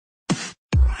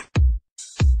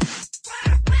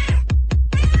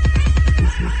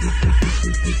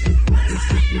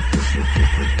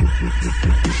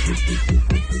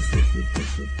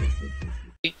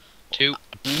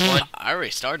I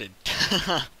already started.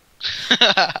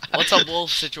 What's up, Wolf?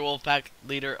 Sit Wolf Pack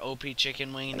leader, OP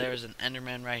Chicken Wing. There's an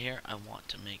Enderman right here. I want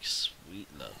to make sweet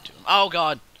love to him. Oh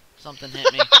God, something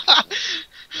hit me.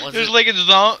 Was There's it? like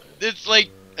it's like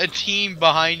a team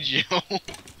behind you.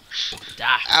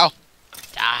 Da, Ow.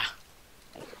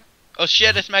 da. Oh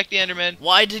shit, I smacked the Enderman.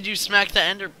 Why did you smack the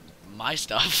Ender? My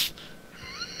stuff.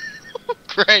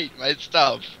 Great, my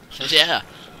stuff. Yeah.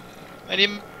 I need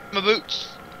my boots.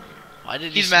 Why did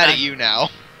you? He's mad smack... at you now.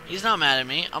 He's not mad at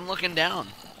me. I'm looking down.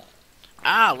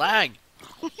 Ah, lag.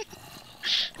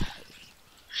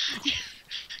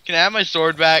 Can I have my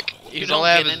sword back? You 'Cause don't all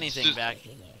I have get is anything just- back.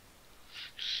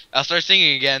 I'll start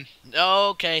singing again.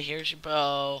 Okay, here's your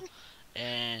bow,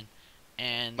 and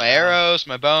My arrows,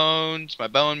 my bones, my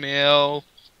bone meal,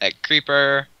 that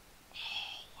creeper,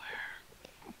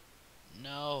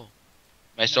 No.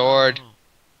 my sword.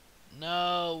 No,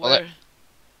 All I- where?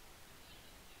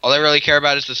 All I really care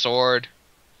about is the sword.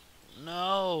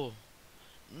 No.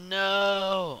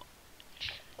 No.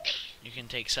 You can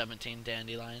take 17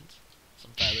 dandelions,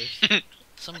 some feathers,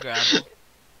 some gravel,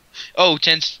 Oh,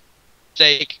 10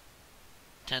 steak.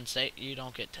 10 steak. You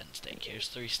don't get 10 steak. Here's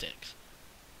 3 sticks.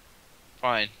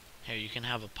 Fine. Here, you can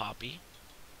have a poppy.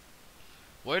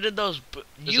 Where did those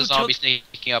There's a zombie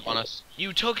sneaking up on us.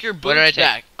 You took your What did I boots take?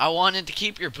 back. I wanted to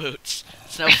keep your boots.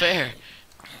 It's no fair.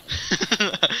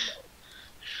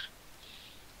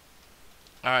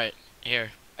 Alright,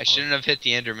 here. I shouldn't have hit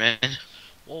the Enderman.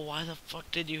 Well, why the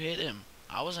fuck did you hit him?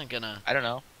 I wasn't gonna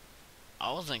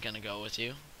go with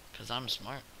you, cause I'm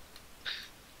smart.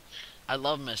 I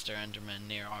love Mr. Enderman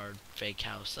near our fake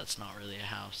house. That's not really a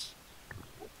house.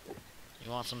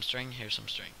 You want some string? Here's some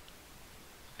string.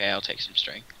 Okay, I'll take some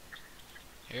string.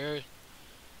 Here's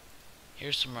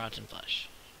some rotten flesh.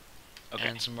 Okay.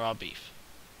 And some raw beef.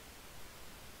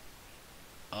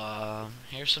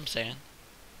 Here's some sand.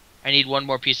 I need one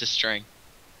more piece of string.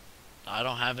 I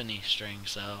don't have any string,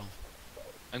 so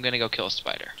I'm gonna go kill a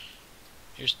spider.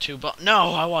 here's 2 bones.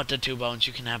 No, I want the 2 bones.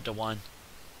 You can have the 1.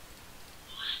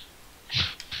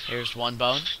 Here's 1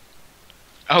 bone.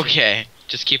 Okay,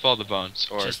 just keep all the bones.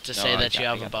 Or Just to no, say I that got- you I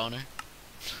have a got- boner.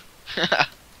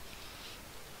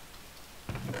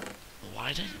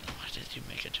 Why did you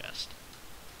make a chest?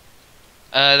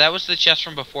 That was the chest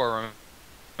from before.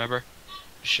 Remember?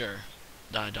 Sure.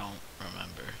 I don't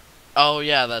remember. Oh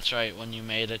yeah, that's right. When you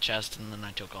made a chest and then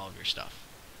I took all of your stuff.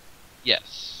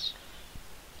 Yes.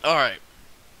 Alright.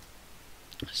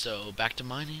 So back to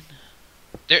mining.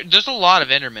 There's a lot of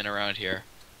Endermen around here.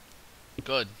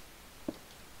 Good.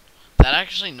 That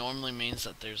actually normally means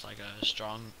that there's like a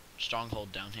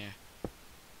stronghold down here.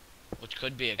 Which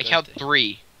could be a I good count thing.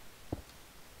 3.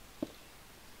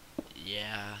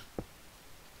 Yeah.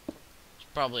 There's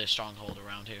probably a stronghold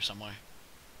around here somewhere.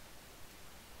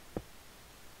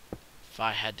 If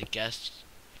I had to guess,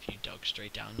 if you dug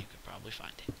straight down, you could probably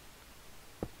find it.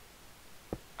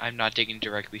 I'm not digging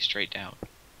directly straight down.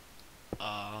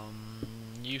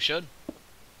 You should.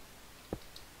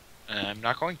 I'm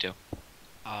not going to.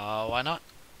 Why not?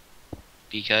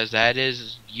 Because that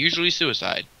is usually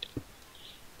suicide.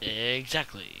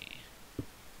 Exactly.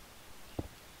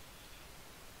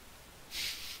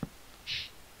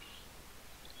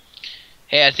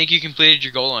 Hey, I think you completed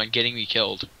your goal on getting me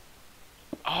killed.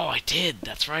 Oh, I did.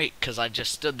 That's right. Because I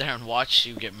just stood there and watched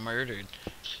you get murdered.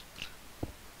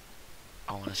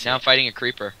 I want to see. Now I'm fighting a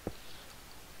creeper.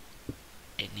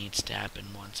 It needs to happen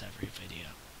once every video.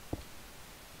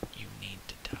 You need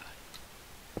to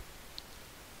die.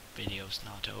 Video's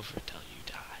not over till you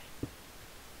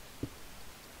die.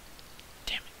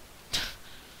 Damn it.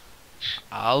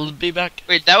 I'll be back.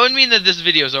 Wait, that would mean that this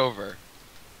video's over.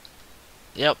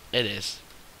 Yep, it is.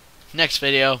 Next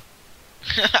video.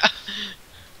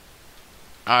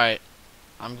 Alright.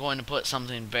 I'm going to put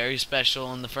something very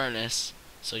special in the furnace,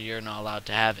 so you're not allowed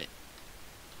to have it.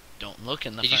 Don't look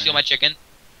in the Did furnace. you steal my chicken?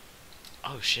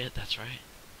 Oh shit, that's right.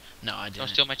 No, I Don't didn't.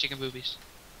 steal my chicken boobies.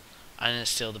 I didn't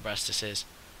steal the breastises.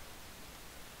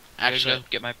 Actually, Actually,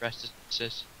 get my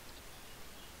breastises.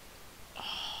 oh,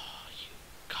 you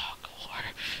cock whore.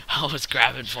 I was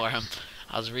grabbing for him.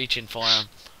 I was reaching for him.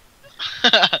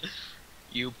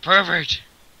 You pervert!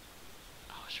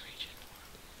 I was reaching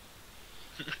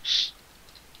for him.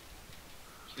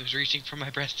 He was reaching for my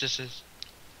breastises.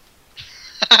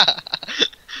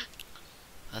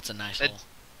 That's a nice That's- hole.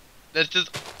 That's just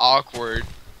awkward.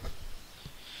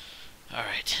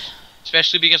 Alright.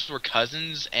 Especially because we're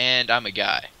cousins and I'm a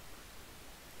guy.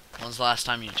 When's the last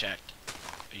time you checked?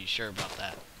 Are you sure about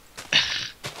that?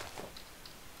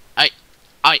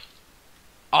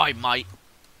 I might.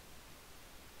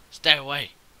 Stay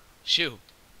away. Shoo.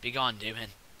 Be gone, demon.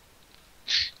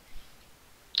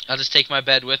 I'll just take my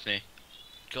bed with me.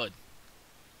 Good.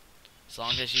 As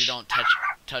long as you don't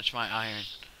touch my iron.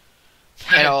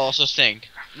 And I'll also sing.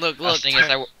 Look, I'll look. sing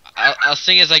I'll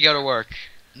sing as I go to work.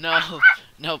 No,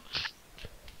 no.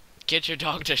 Get your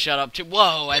dog to shut up too.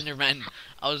 Whoa, Enderman.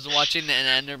 I was watching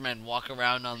an Enderman walk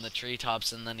around on the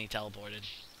treetops and then he teleported.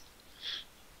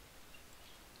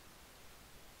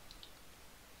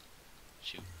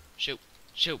 Shoot, shoot,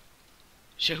 shoot,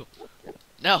 shoot.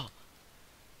 No,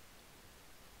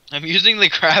 I'm using the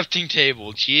crafting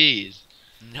table. Jeez.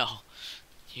 no.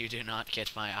 You do not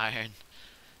get my iron.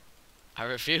 I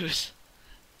refuse.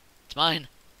 It's mine.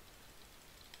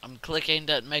 I'm clicking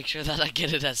to make sure that I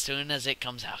get it as soon as it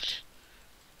comes out.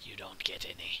 You don't get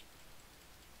any.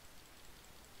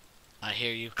 I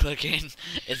hear you clicking.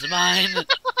 It's mine.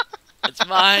 It's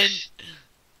mine.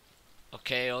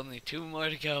 Okay, only 2 more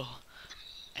to go.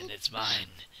 And it's mine.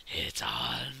 It's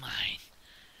all mine.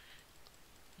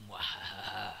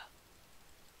 Mwah.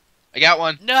 I got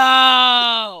one.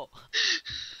 No!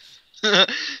 You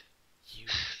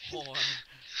whore.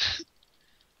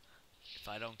 If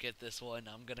I don't get this one,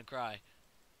 I'm gonna cry.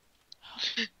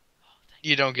 Oh,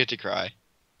 You don't get to cry.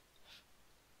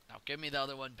 now give me the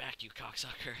other one back, you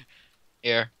cocksucker.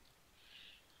 Here.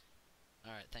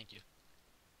 Alright, thank you.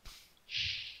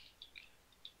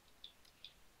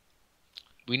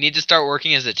 We need to start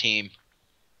working as a team.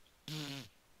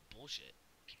 Bullshit.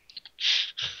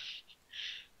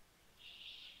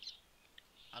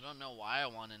 I don't know why I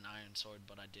want an iron sword,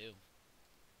 but I do.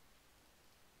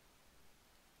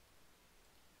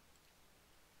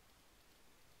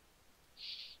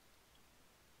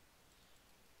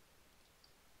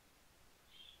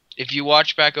 If you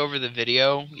watch back over the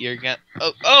video, you're gonna...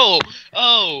 Oh,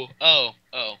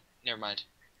 never mind.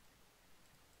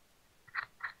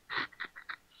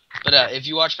 But if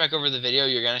you watch back over the video,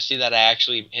 you're gonna see that I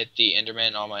actually hit the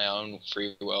Enderman on my own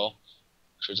free will,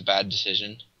 which was a bad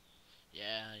decision.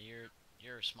 Yeah,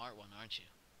 you're a smart one, aren't you?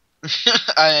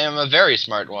 I am a very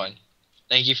smart one.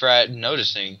 Thank you for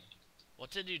noticing.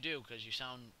 What did you do? Because you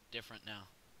sound different now.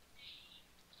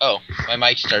 Oh, my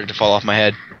mic started to fall off my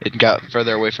head. It got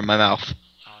further away from my mouth.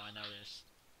 Oh, I noticed.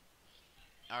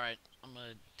 Alright, I'm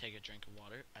gonna take a drink of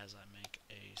water as I make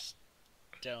a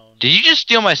stone. Did you just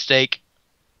steal my steak?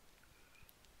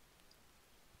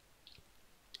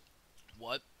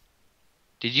 What?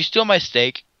 Did you steal my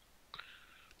steak?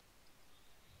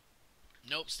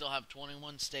 Nope, still have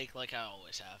 21 steak like I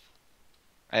always have.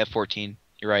 I have 14.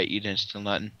 You're right, you didn't steal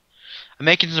nothing. I'm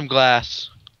making some glass.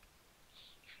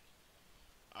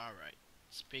 Alright,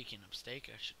 speaking of steak,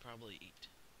 I should probably eat.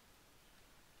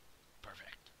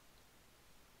 Perfect.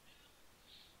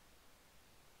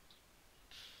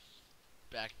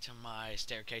 Back to my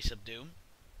staircase of doom.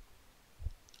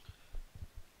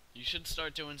 You should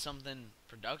start doing something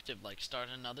productive, like start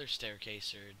another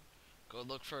staircase or go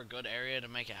look for a good area to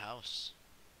make a house.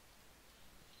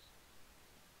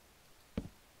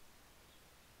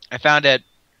 I found it.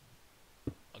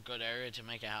 A good area to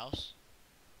make a house?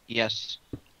 Yes.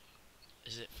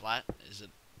 Is it flat? Is it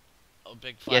a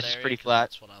big flat Yes, area? it's pretty 'Cause flat.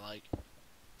 That's what I like.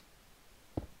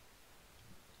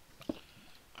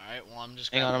 Alright, well I'm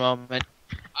just Hang on a moment.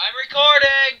 I'm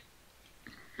recording!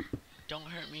 Don't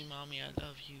hurt me, mommy, I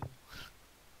love you.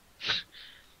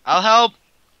 I'll help.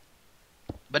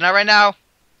 But not right now.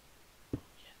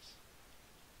 Yes.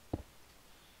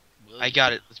 Will I you?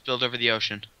 got it. Let's build over the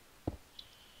ocean.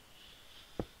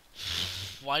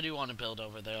 Why do you want to build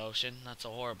over the ocean? That's a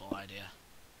horrible idea.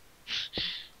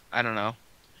 I don't know.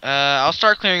 I'll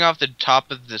start clearing off the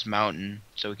top of this mountain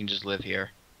so we can just live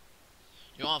here.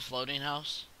 You want a floating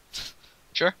house?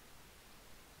 Sure.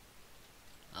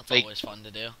 That's Like- always fun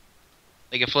to do.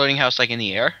 Like a floating house like in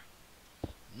the air?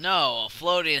 No, a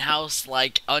floating house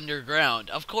like underground.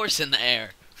 Of course in the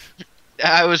air.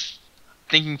 I was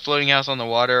thinking floating house on the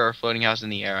water or floating house in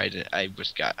the air. I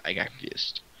got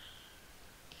confused.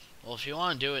 Well, if you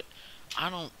want to do it, I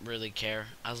don't really care.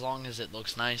 As long as it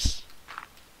looks nice.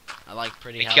 I like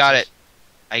pretty houses.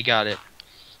 I got it.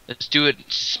 Let's do it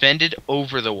suspended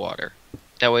over the water.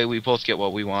 That way we both get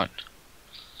what we want.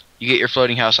 You get your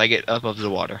floating house, I get above the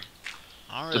water.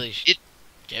 I don't So really it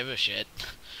give a shit.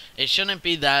 It shouldn't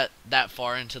be that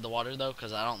far into the water, though,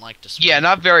 because I don't like to swim. Yeah,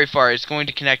 not very far. It's going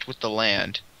to connect with the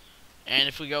land. And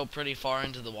if we go pretty far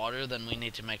into the water, then we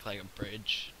need to make, like, a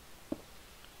bridge.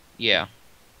 Yeah.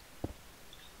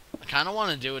 I kind of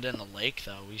want to do it in the lake,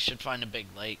 though. We should find a big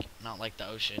lake, not like the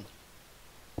ocean.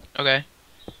 Okay.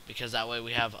 Because that way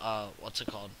we have, what's it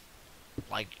called?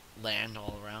 Like, land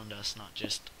all around us, not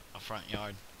just a front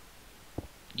yard.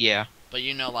 Yeah. But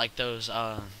you know, like those,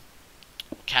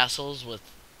 castles with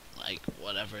like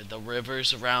whatever the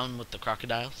rivers around with the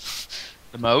crocodiles.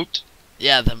 The moat?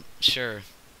 Yeah, sure.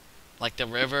 Like the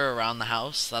river around the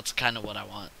house. That's kind of what I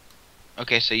want.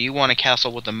 Okay, so you want a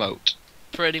castle with a moat.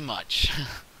 Pretty much.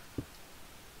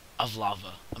 Of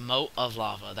lava. A moat of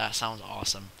lava. That sounds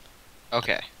awesome.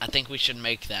 Okay. I think we should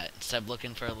make that. Instead of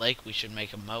looking for a lake, we should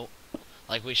make a moat.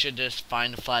 Like, we should just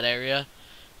find a flat area,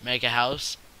 make a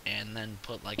house, and then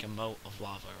put, like, a moat of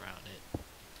lava around it.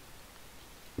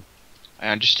 I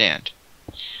understand.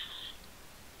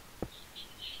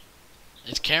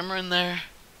 Is Cameron there?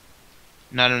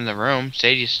 Not in the room.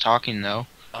 Sadie's talking, though.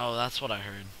 Oh, that's what I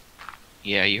heard.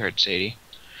 Yeah, you heard Sadie.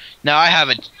 Now I have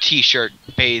a t-shirt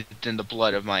bathed in the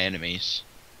blood of my enemies.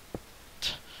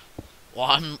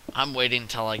 Well, I'm waiting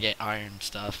till I get iron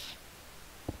stuff.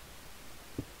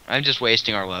 I'm just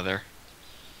wasting our leather.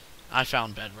 I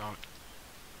found bedrock.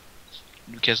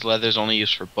 Because leather's only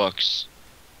used for books.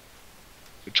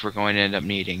 Which we're going to end up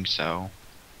needing, so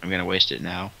I'm going to waste it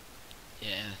now.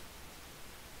 Yeah.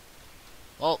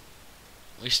 Well,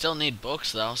 we still need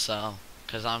books though, so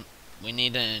we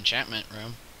need an enchantment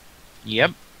room.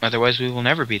 Yep. Otherwise we will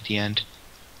never be at the end.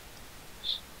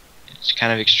 It's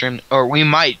kind of extreme, or we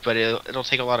might, but it'll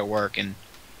take a lot of work, and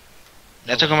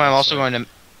that's how come I'm also going to.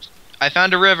 I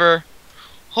found a river.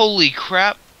 Holy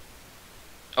crap!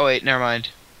 Oh wait, never mind.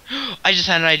 I just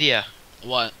had an idea.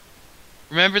 What?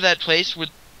 Remember that place with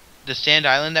the sand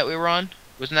island that we were on?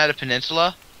 Wasn't that a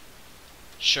peninsula?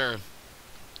 Sure.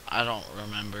 I don't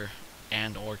remember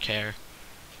and or care.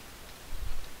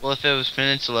 Well, if it was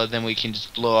peninsula, then we can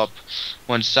just blow up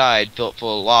one side, fill it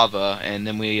full of lava, and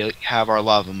then we have our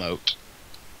lava moat.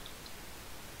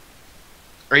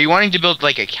 Are you wanting to build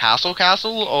like a castle,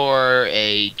 or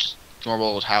a just normal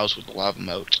old house with a lava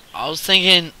moat? I was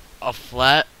thinking a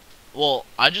flat. Well,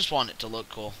 I just want it to look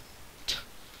cool.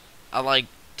 I like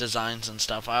designs and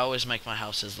stuff. I always make my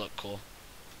houses look cool.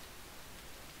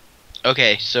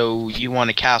 Okay, so you want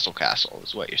a castle,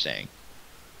 is what you're saying.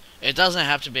 It doesn't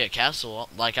have to be a castle.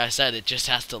 Like I said, it just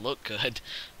has to look good.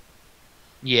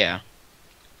 Yeah.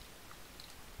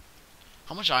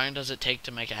 How much iron does it take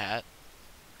to make a hat?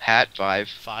 Hat, 5.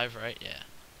 5, right? Yeah.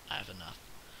 I have enough.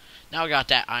 Now I got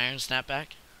that iron snapback.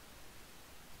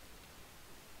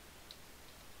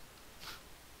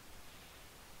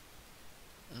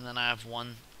 And then I have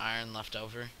 1 iron left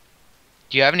over.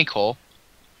 Do you have any coal?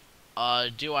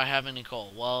 Do I have any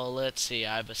coal? Well, let's see.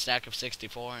 I have a stack of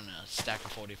 64 and a stack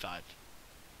of 45.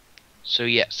 So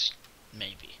yes.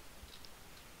 Maybe.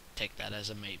 Take that as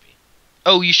a maybe.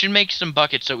 Oh, you should make some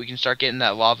buckets so we can start getting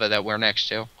that lava that we're next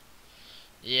to.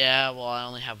 Yeah, well, I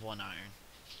only have 1 iron.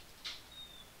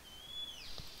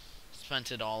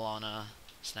 Spent it all on a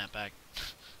snapback.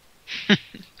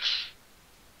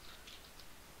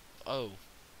 Oh.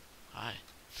 Hi.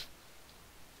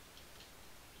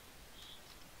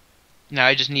 Now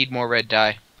I just need more red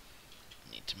dye.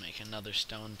 Need to make another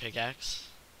stone pickaxe.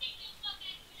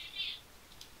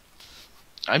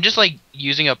 I'm just like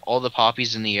using up all the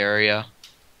poppies in the area.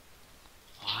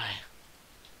 Why?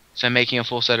 So I'm making a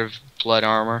full set of blood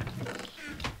armor.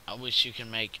 I wish you can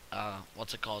make,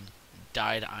 what's it called?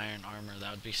 Dyed iron armor.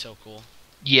 That would be so cool.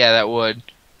 Yeah, that would.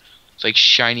 It's like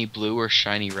shiny blue or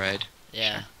shiny red.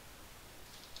 Yeah.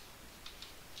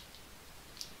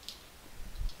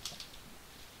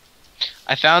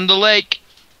 I found the lake!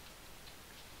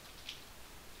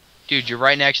 Dude, you're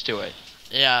right next to it.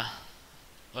 Yeah.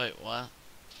 Wait, what?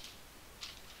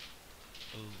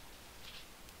 Ooh.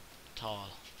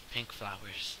 Tall. Pink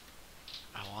flowers.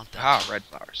 I want that. Ah, red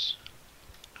flowers.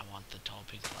 I want the tall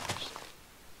pink flowers.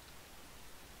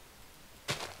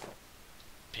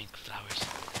 Pink flowers.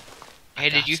 Hey,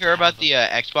 did you hear about the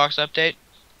Xbox update?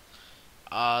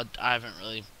 I haven't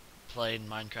really played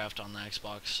Minecraft on the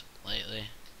Xbox lately.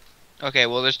 Okay,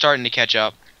 well they're starting to catch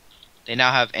up. They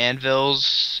now have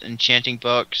anvils, enchanting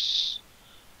books,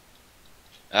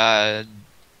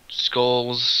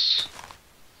 skulls.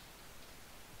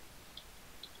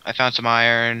 I found some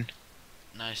iron.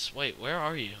 Nice. Wait, where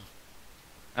are you?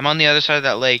 I'm on the other side of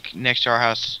that lake next to our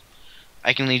house.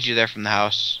 I can lead you there from the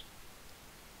house.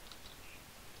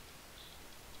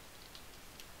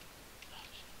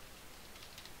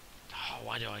 Oh,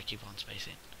 why do I keep on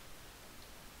spacing?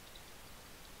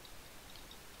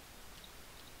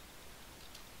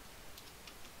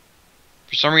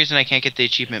 For some reason I can't get the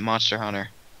achievement Monster Hunter.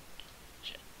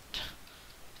 Shit.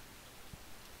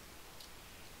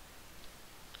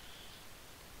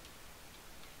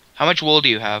 How much wool do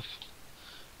you have?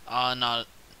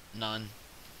 None.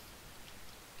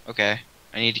 Okay.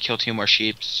 I need to kill 2 more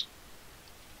sheeps.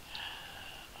 I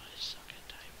suck at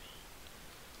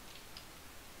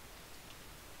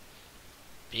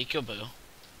typing. Peekaboo.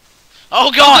 Oh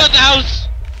Don't go god! in the house!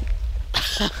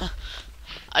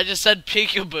 I just said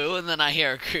peekaboo and then I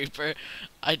hear a creeper.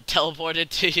 I teleported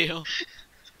to you.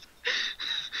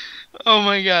 Oh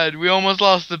my god, we almost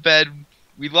lost the bed.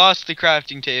 We lost the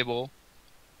crafting table.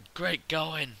 Great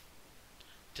going.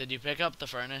 Did you pick up the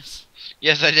furnace?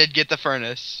 Yes, I did get the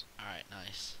furnace. Alright,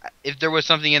 nice. If there was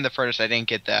something in the furnace, I didn't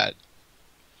get that.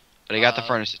 But I got the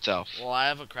furnace itself. Well, I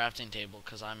have a crafting table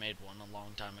because I made one a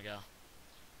long time ago.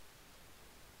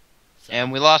 So,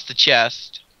 And we lost the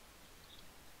chest.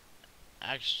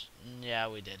 actually, yeah,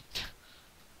 we did.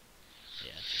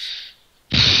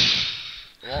 Yeah.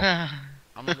 Well,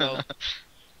 I'm gonna go.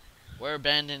 We're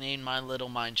abandoning my little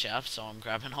mine shaft, so I'm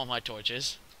grabbing all my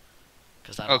torches.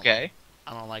 Cause I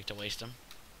don't like to waste them.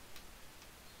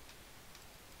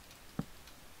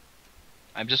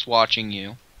 I'm just watching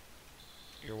you.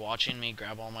 You're watching me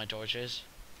grab all my torches?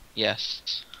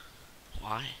 Yes.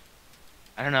 Why?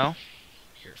 I don't know.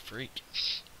 You're a freak.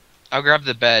 I'll grab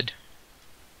the bed.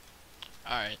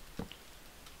 Alright.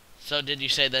 So did you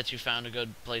say that you found a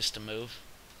good place to move?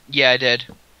 Yeah, I did.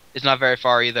 It's not very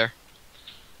far either.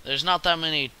 There's not that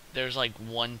many. There's like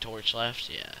one torch left.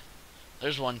 Yeah.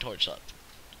 There's one torch left.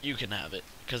 You can have it.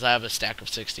 Because I have a stack of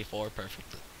 64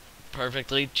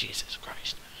 perfectly. Jesus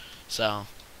Christ. So,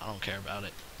 I don't care about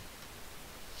it.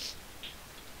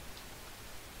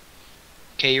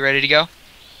 Okay, you ready to go?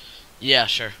 Yeah,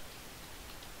 sure.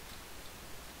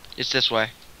 It's this way.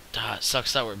 Duh, it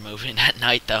sucks that we're moving at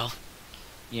night, though.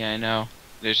 Yeah, I know.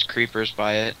 There's creepers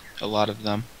by it. A lot of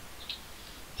them.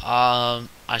 I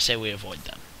say we avoid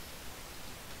them.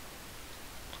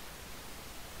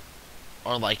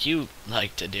 Or like you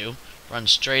like to do. Run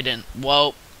straight in.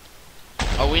 Whoa.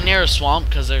 Are we near a swamp?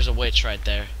 Because there's a witch right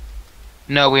there.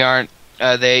 No, we aren't.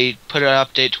 They put an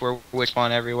update to where witch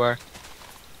spawn everywhere.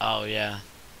 Oh, yeah.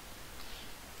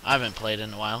 I haven't played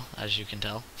in a while, as you can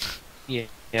tell. Yeah.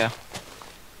 Yeah.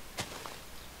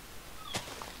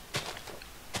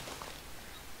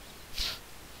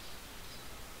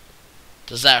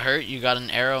 Does that hurt? You got an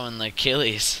arrow in the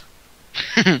Achilles.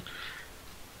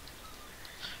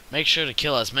 Make sure to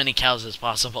kill as many cows as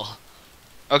possible.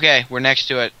 Okay, we're next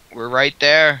to it. We're right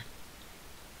there.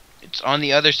 It's on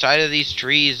the other side of these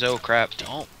trees. Oh crap.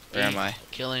 Don't Where be am I?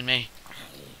 killing me.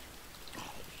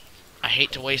 I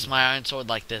hate to waste my iron sword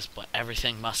like this, but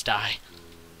everything must die.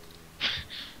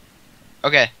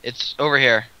 Okay, it's over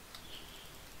here.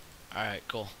 Alright,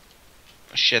 cool.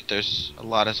 Oh, shit, there's a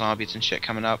lot of zombies and shit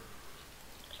coming up.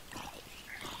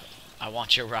 I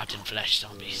want your rotten flesh,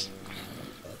 zombies.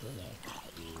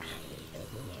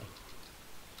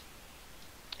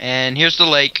 And here's the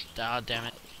lake. Ah, damn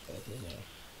it.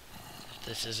 If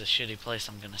this is a shitty place,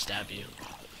 I'm gonna stab you.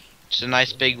 It's a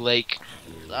nice big lake.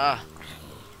 Ah.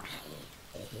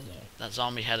 That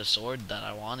zombie had a sword that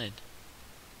I wanted.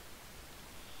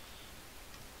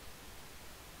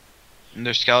 And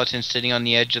there's skeletons sitting on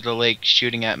the edge of the lake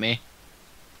shooting at me.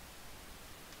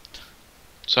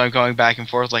 So I'm going back and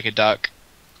forth like a duck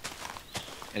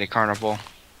at a carnival.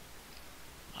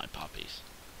 My poppies.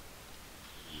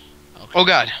 Okay. Oh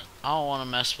god. I don't want to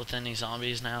mess with any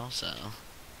zombies now, so...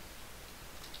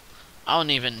 I don't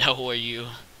even know where you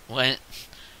went.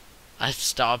 I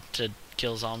stopped to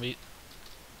kill zombies.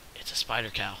 It's a spider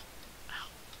cow. Ow.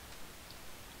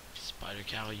 Spider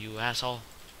cow, you asshole.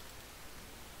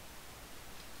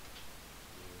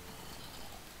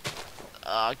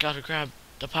 I gotta grab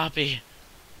the poppy.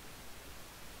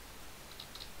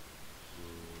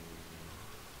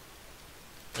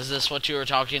 Is this what you were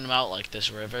talking about, like this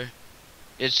river?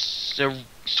 It's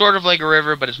sort of like a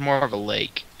river, but it's more of a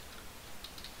lake.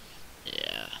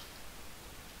 Yeah.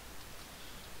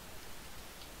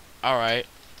 Alright.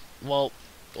 Well,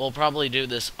 we'll probably do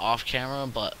this off camera,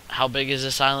 but how big is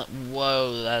this island?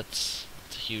 Whoa, that's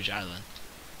a huge island.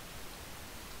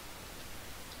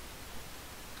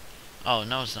 Oh,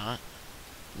 no it's not.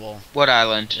 Well, What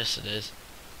island? yes it is.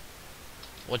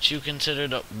 What you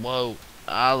considered a... Whoa.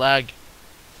 Lag.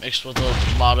 Mixed with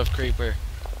a lot of creeper.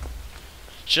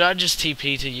 Should I just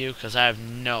TP to you? Because I have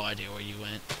no idea where you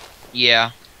went.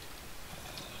 Yeah.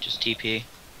 Just TP.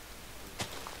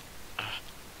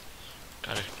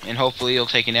 Got it. And hopefully you'll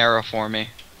take an arrow for me.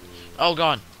 Oh,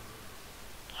 God.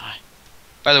 Hi.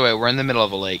 By the way, we're in the middle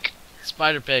of a lake.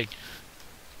 Spider pig.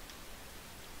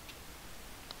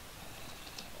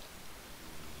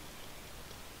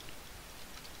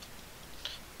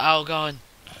 Oh, God.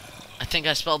 I think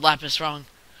I spelled lapis wrong.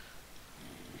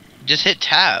 Just hit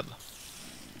tab.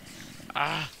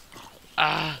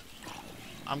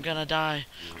 I'm gonna die.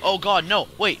 Oh god, no,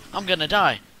 wait, I'm gonna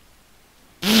die.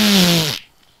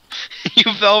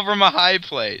 You fell from a high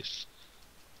place.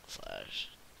 Slash.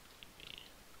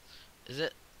 Is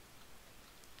it?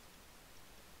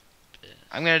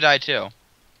 I'm gonna die too. Oh,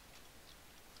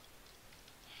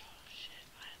 shit,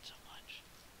 I had so much.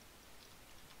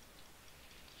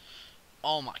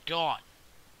 Oh my god.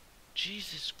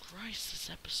 Jesus Christ, this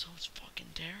episode's fucking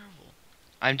terrible.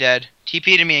 I'm dead.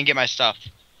 TP to me and get my stuff.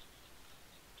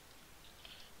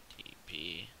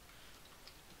 TP.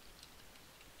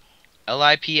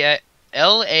 LAPIS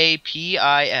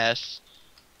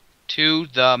to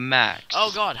the max.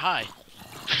 Oh god, hi.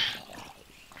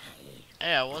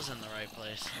 Hey, I was in the right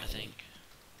place, I think.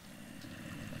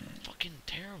 Fucking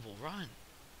terrible run.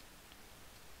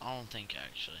 I don't think,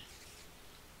 actually.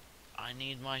 I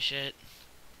need my shit.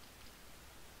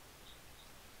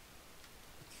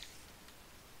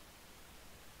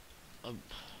 Where the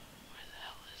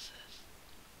hell is this?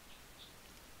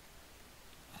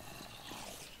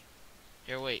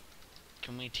 Here, wait.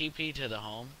 Can we TP to the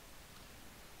home?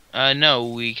 No,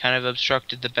 we kind of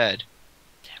obstructed the bed.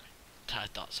 Damn it. I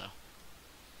thought so.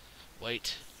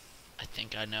 Wait. I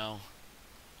think I know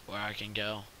where I can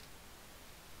go.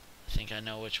 I think I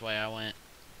know which way I went.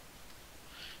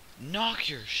 Knock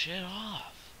your shit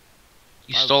off.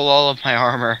 You stole all of my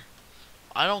armor.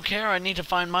 I don't care. I need to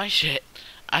find my shit.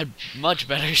 I had much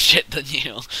better shit than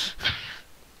you.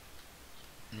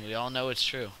 And we all know it's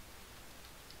true.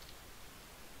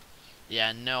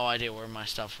 Yeah, no idea where my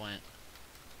stuff went.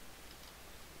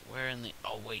 Where in the...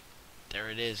 Oh, wait. There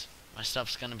it is. My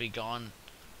stuff's gonna be gone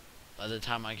by the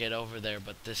time I get over there,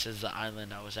 but this is the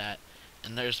island I was at.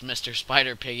 And there's Mr.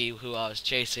 Spider Piggy, who I was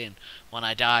chasing when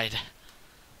I died.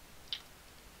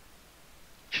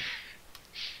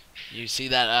 You see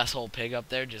that asshole pig up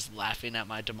there just laughing at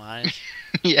my demise?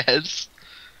 Yes.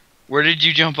 Where did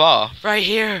you jump off? Right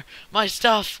here! My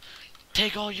stuff!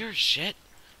 Take all your shit!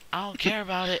 I don't care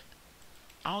about it.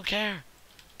 I don't care.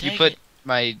 Take You put it.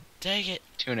 my Take it.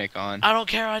 tunic on. I don't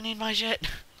care. I need my shit.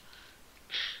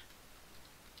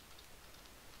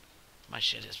 My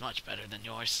shit is much better than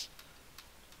yours.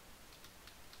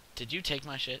 Did you take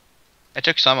my shit? I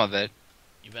took some of it.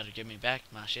 You better give me back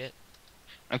my shit.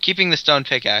 I'm keeping the stone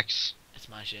pickaxe. It's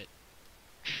my shit.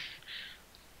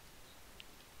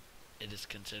 It is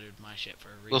considered my shit for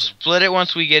a reason. We'll split it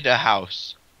once we get a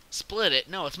house. Split it?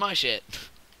 No, it's my shit.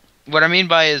 What I mean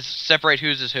by is separate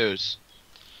whose is whose.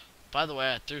 By the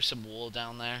way, I threw some wool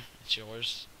down there. It's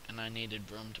yours. And I needed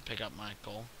room to pick up my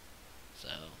coal. So...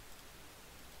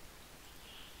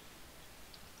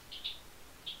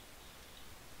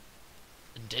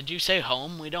 Did you say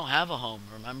home? We don't have a home.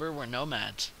 Remember, we're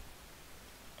nomads.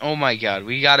 Oh my god,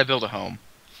 we gotta build a home.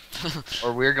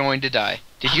 Or we're going to die.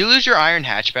 Did you lose your iron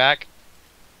hatchback?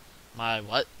 My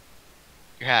what?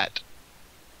 Your hat.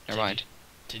 Never mind.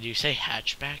 Did you say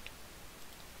hatchback?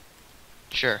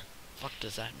 Sure. Fuck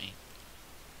does that mean?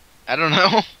 I don't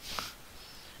know.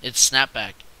 It's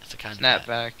snapback. It's a kind of hat.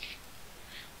 Snapback.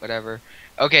 Whatever.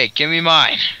 Okay, give me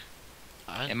mine.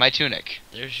 Alright. And my tunic.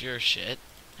 There's your shit.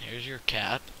 Here's your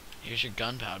cap. Here's your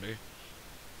gunpowder.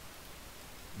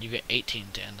 You get 18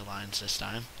 dandelions this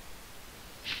time.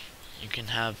 You can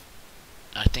have...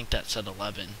 I think that said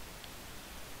 11.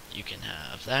 You can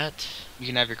have that. You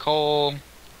can have your coal.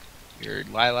 Your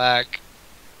lilac.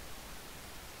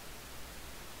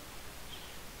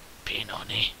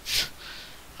 Pinoni.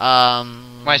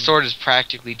 My sword is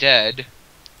practically dead.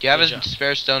 Do you have Good a job.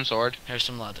 spare stone sword? Here's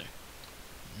some leather.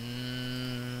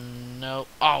 No.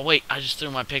 Oh, wait. I just threw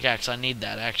my pickaxe. I need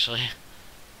that, actually.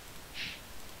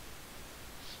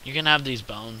 You can have these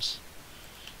bones.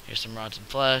 Here's some rods and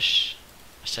flesh.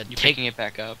 I said You take... picking it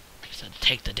back up? I said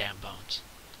take the damn bones.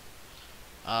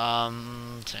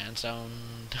 Sandstone.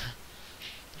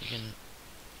 You can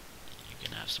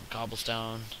have some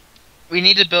cobblestone. We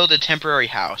need to build a temporary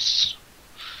house.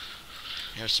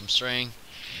 Here's some string.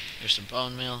 Here's some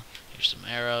bone meal. Here's some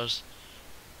arrows.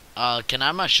 Can I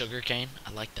have my sugar cane?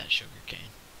 I like that sugar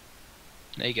cane.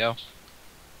 There you go.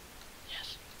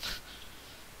 Yes.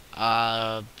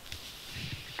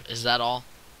 Is that all?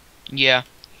 Yeah.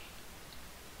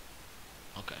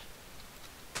 Okay.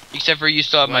 Except for you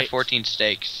still have my Wait. 14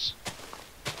 steaks.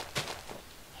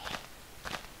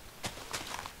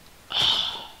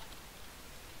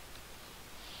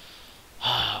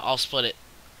 I'll split it.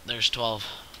 There's 12.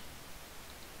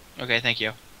 Okay, thank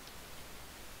you.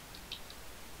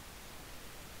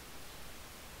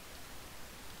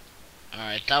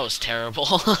 Alright, that was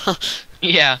terrible.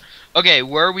 Yeah. Okay,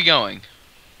 where are we going?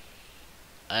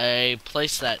 A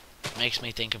place that makes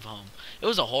me think of home. It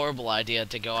was a horrible idea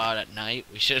to go out at night.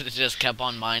 We should have just kept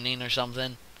on mining or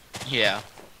something. Yeah.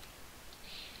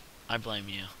 I blame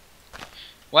you.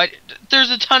 What?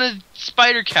 There's a ton of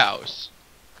spider cows.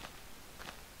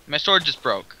 My sword just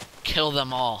broke. Kill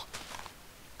them all.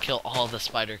 Kill all the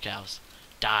spider cows.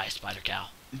 Die, spider cow.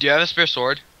 Do you have a spare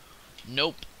sword?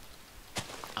 Nope.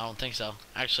 I don't think so.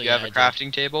 Actually, Do you have yeah, a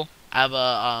crafting table? I have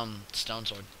a stone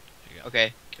sword. Here you go.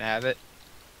 Okay, can I have it?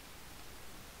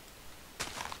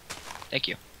 Thank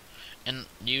you. And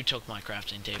you took my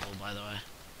crafting table, by the way.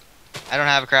 I don't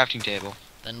have a crafting table.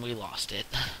 Then we lost it.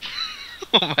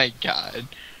 Oh my god.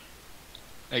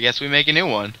 I guess we make a new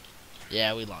one.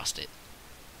 Yeah, we lost it.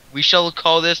 We shall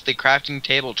call this the crafting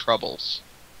table troubles.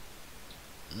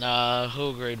 No, who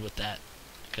agreed with that?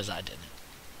 Because I didn't.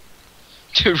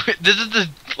 Dude, this is the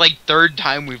like third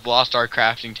time we've lost our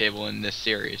crafting table in this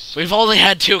series. We've only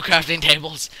had 2 crafting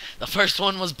tables. The first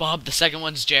one was Bob, the second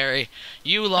one's Jerry.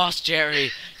 You lost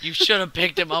Jerry. You should have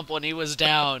picked him up when he was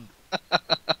down.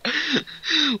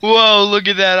 Whoa, look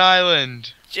at that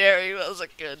island. Jerry was a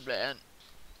good man.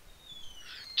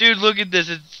 Dude, look at this.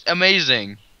 It's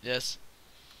amazing. Yes.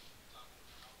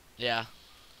 Yeah.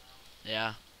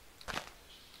 Yeah.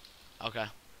 Okay.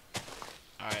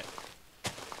 Alright.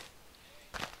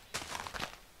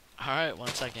 Alright, 1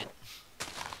 second.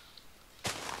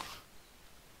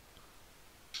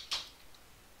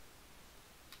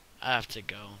 I have to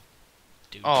go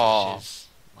do dishes.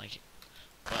 Like,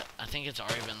 but I think it's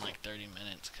already been like 30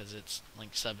 minutes because it's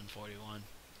like 7:41.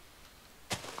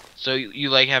 So you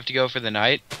like have to go for the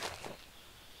night?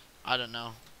 I don't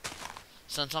know.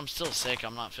 Since I'm still sick,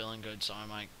 I'm not feeling good, so I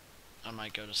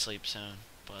might go to sleep soon.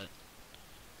 But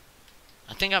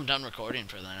I think I'm done recording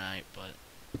for the night, but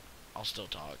I'll still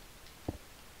talk.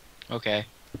 Okay.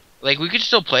 Like we could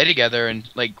still play together and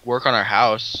like work on our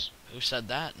house. Who said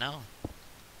that? No.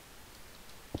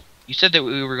 You said that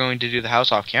we were going to do the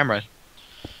house off camera.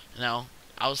 No.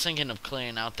 I was thinking of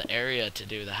clearing out the area to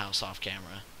do the house off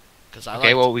camera. Cause I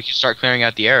Okay, well we can start clearing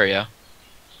out the area.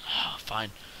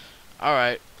 Fine.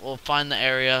 Alright, we'll find the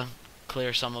area,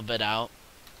 clear some of it out.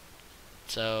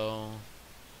 So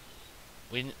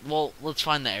well, let's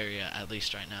find the area at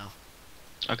least right now.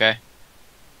 Okay.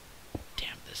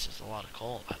 Damn, this is a lot of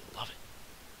coal. I love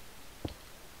it.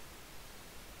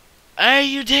 Hey,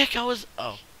 you dick!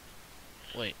 Oh.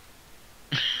 Wait.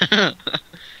 The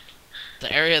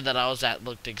area that I was at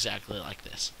looked exactly like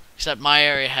this. Except my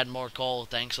area had more coal,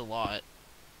 thanks a lot.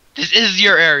 This is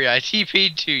your area. I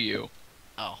TP'd to you.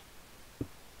 Oh.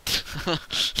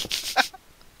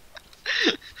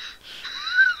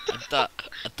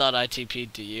 I thought I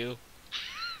TP'd to you.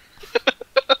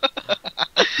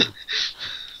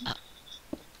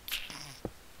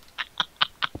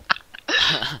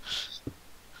 I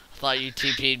thought you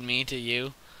TP'd me to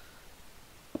you.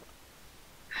 I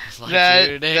was like,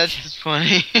 That's just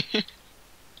funny.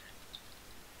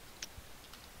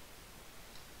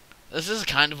 This is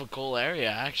kind of a cool area,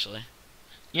 actually.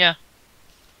 Yeah.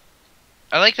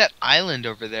 I like that island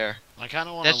over there. I kind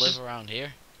of want to live around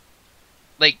here.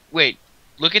 Like, wait.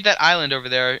 Look at that island over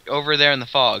there in the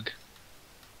fog.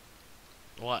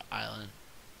 What island?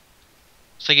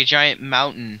 It's like a giant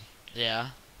mountain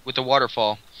Yeah. with a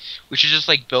waterfall. We should just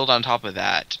like build on top of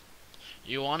that.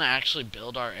 You want to actually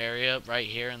build our area right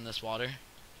here in this water?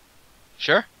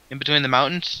 Sure. In between the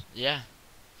mountains. Yeah.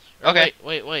 Okay.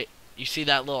 Wait. You see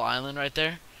that little island right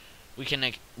there? We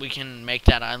can make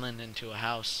that island into a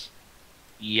house.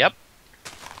 Yep.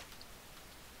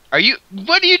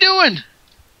 What are you doing?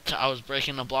 I was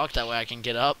breaking the block that way I can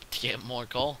get up to get more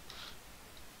coal.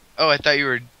 Oh, I thought you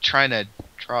were trying to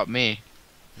drop me.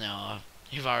 No,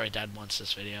 you've already died once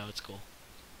this video. It's cool.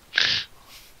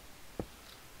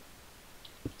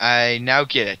 I now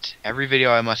get it. Every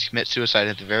video I must commit suicide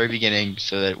at the very beginning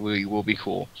so that we will be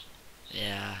cool.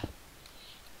 Yeah.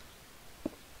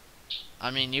 I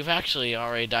mean, you've actually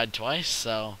already died twice,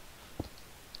 so...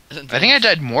 I think I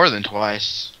died more than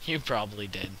twice. You probably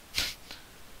did.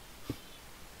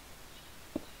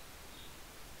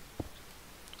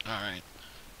 Alright.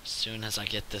 As soon as I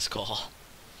get this call.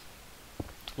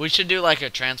 We should do like a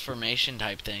transformation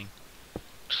type thing.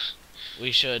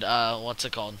 We should, what's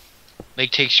it called?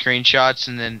 Like take screenshots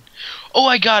and then... Oh,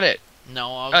 I got it!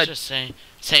 No, I was just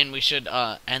saying we should,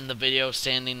 end the video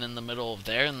standing in the middle of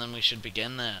there, and then we should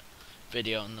begin the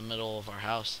video in the middle of our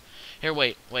house. Here,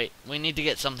 wait. We need to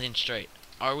get something straight.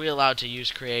 Are we allowed to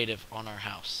use creative on our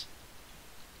house?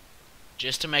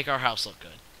 Just to make our house look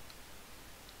good.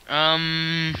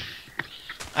 I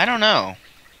don't know.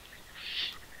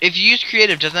 If you use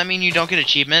creative, does that mean you don't get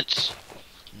achievements?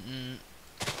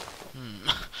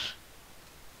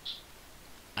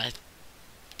 I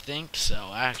think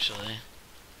so, actually.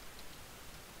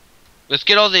 Let's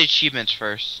get all the achievements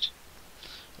first.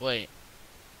 Wait,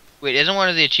 isn't one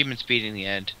of the achievements beating the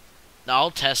end? no,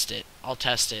 I'll test it.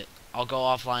 I'll go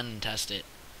offline and test it.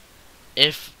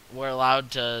 If we're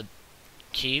allowed to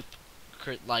keep,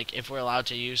 like, if we're allowed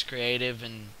to use creative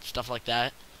and stuff like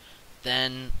that,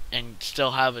 then, and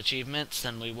still have achievements,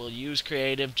 then we will use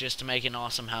creative just to make an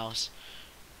awesome house,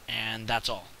 and that's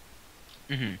all.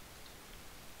 Mhm.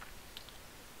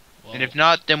 Well, And if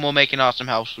not, then we'll make an awesome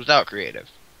house without creative.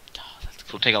 oh, that's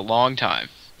It'll take a long time.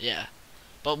 Yeah,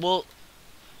 but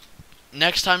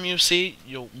next time you see,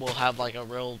 we'll have like a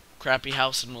real crappy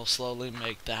house, and we'll slowly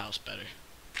make the house better.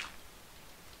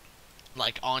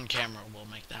 Like on camera, we'll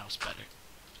make the house better.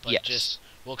 But Yes.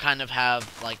 we'll kind of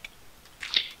have like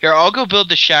Here, I'll go build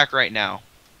the shack right now.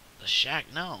 the shack.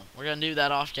 No, we're gonna do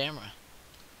that off camera.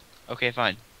 Okay,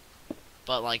 fine.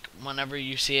 But like whenever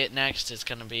you see it next, it's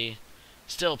gonna be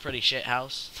still a pretty shit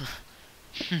house.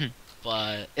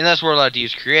 But Unless we're allowed to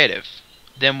use creative.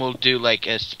 Then we'll do like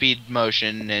a speed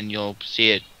motion and you'll see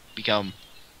it become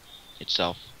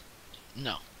itself.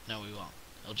 no, we won't.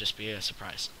 It'll just be a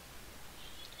surprise.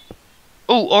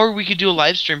 Oh, or we could do a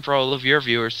live stream for all of your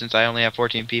viewers since I only have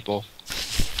 14 people.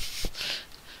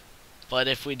 But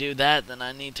if we do that, then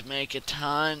I need to make a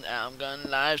time that I'm gonna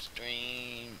live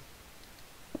stream.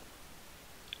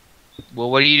 Well,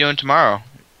 what are you doing tomorrow?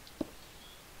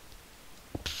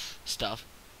 Stuff.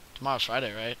 Tomorrow's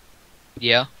Friday, right?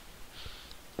 Yeah.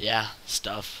 Yeah,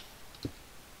 stuff.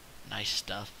 Nice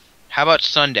stuff. How about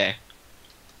Sunday?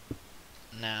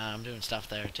 Nah, I'm doing stuff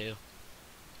there too.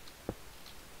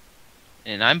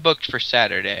 And I'm booked for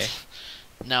Saturday.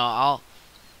 No,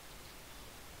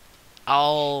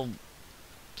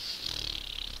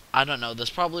 I don't know. This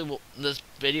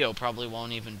video probably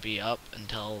won't even be up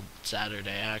until Saturday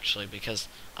actually, because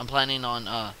I'm planning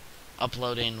on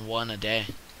uploading one a day.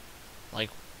 Like,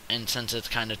 and since it's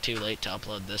kind of too late to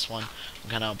upload this one, I'm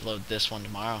gonna upload this one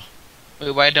tomorrow.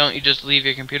 Wait, why don't you just leave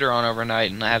your computer on overnight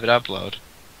and have it upload?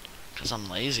 Cause I'm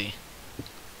lazy.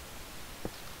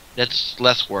 That's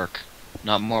less work,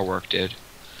 not more work, dude.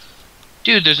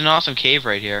 Dude, there's an awesome cave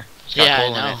right here. It's got Yeah, I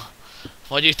coal in know. it.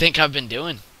 What do you think I've been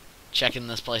doing? Checking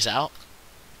this place out.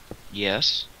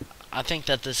 Yes. I think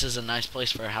that this is a nice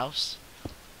place for a house.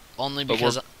 Only But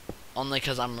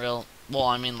because I'm real. Well,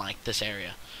 I mean like this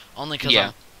area. Only because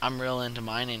Yeah. I'm real into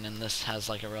mining, and this has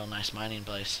like a real nice mining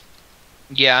place.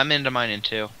 Yeah, I'm into mining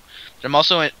too. But I'm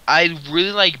also I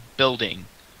really like building.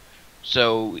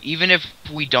 So even if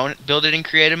we don't build it in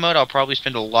creative mode, I'll probably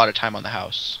spend a lot of time on the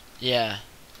house. Yeah.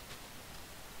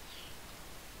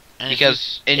 And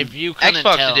Because if in you couldn't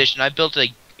Xbox tell, Edition, I built an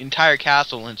entire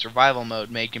castle in survival mode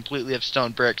made completely of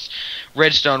stone bricks.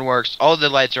 Redstone works. All the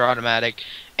lights are automatic.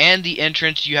 And the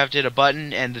entrance, you have to hit a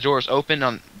button and the doors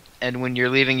open. And when you're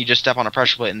leaving, you just step on a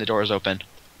pressure plate and the doors open.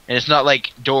 And it's not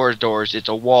like doors. It's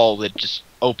a wall that just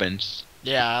opens.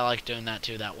 yeah, I like doing that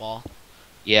too. That wall.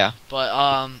 Yeah.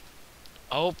 But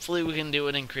hopefully we can do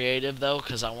it in creative though,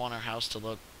 because I want our house to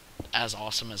look as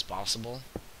awesome as possible.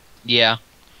 Yeah.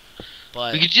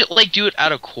 But We could just, like, do it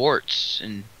out of quartz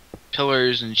and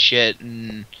pillars and shit, and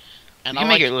we and can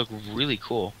make it look really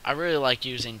cool. I really like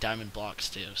using diamond blocks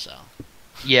too. So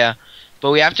Yeah,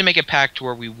 but we have to make a pact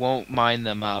where we won't mine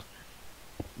them up.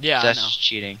 yeah, That's I know. just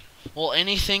cheating. Well,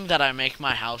 anything that I make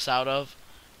my house out of,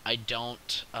 I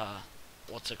don't,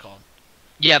 what's it called?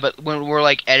 Yeah, but when we're,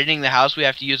 like, editing the house, we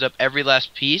have to use up every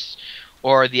last piece,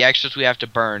 or the extras we have to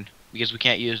burn, because we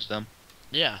can't use them.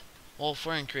 Yeah. Well, if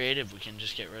we're in creative, we can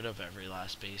just get rid of every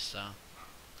last piece, so.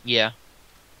 Yeah.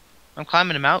 I'm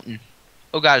climbing a mountain.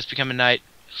 Oh god, it's becoming night.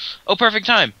 Oh, perfect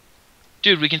time!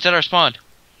 Dude, we can set our spawn.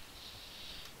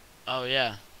 Oh,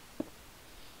 yeah.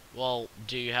 Well,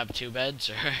 do you have 2 beds,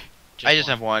 or I just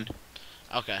one? have one.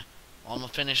 Okay. Well, I'm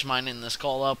gonna finish mining this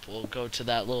coal up. We'll go to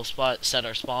that little spot, set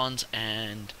our spawns,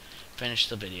 and finish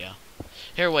the video.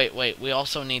 Here, wait. We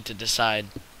also need to decide,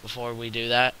 before we do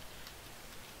that,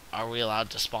 are we allowed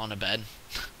to spawn a bed?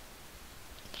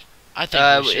 I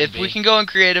think we should if be. we can go in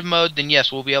creative mode, then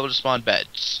yes, we'll be able to spawn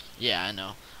beds. Yeah, I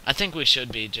know. I think we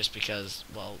should be, just because,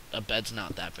 well, a bed's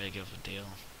not that big of a deal.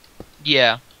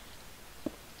 Yeah.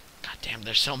 God damn,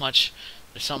 there's so much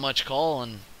coal,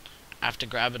 and I have to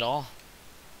grab it all.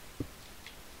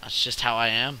 That's just how I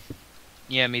am.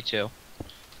 Yeah, me too.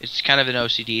 It's kind of an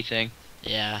OCD thing.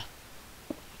 Yeah.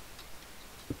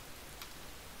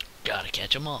 Gotta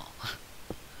catch 'em all.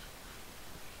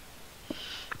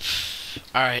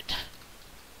 Alright.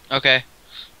 Okay.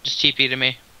 Just TP to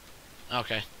me.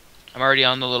 Okay. I'm already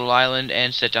on the little island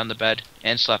and sit down the bed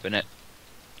and slept in it.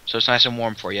 So it's nice and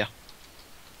warm for you.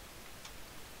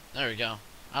 There we go.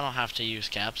 I don't have to use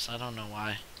caps. I don't know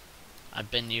why.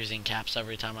 I've been using caps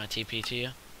every time I TP to you.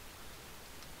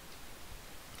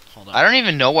 Hold on. I don't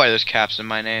even know why there's caps in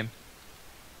my name.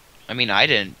 I mean, I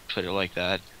didn't put it like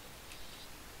that.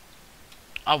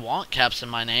 I want caps in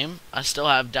my name. I still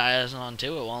have Diaz on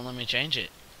 2. It won't let me change it.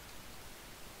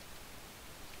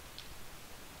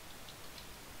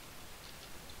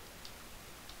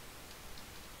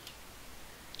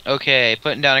 Okay,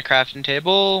 putting down a crafting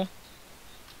table.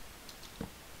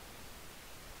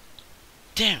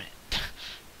 Damn it.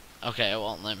 Okay, it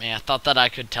won't let me. I thought that I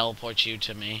could teleport you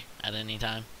to me at any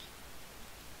time.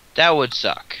 That would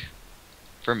suck.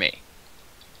 For me.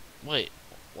 Wait,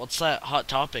 what's that hot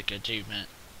topic achievement?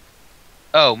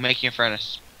 Oh, making a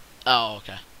furnace. Oh,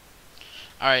 okay.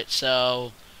 Alright,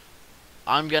 so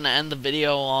I'm gonna end the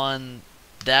video on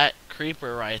that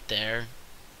creeper right there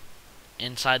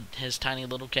inside his tiny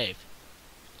little cave.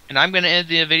 And I'm gonna end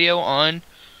the video on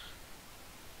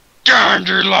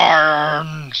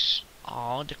dandelions.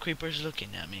 Oh, the creeper's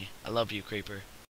looking at me. I love you, creeper.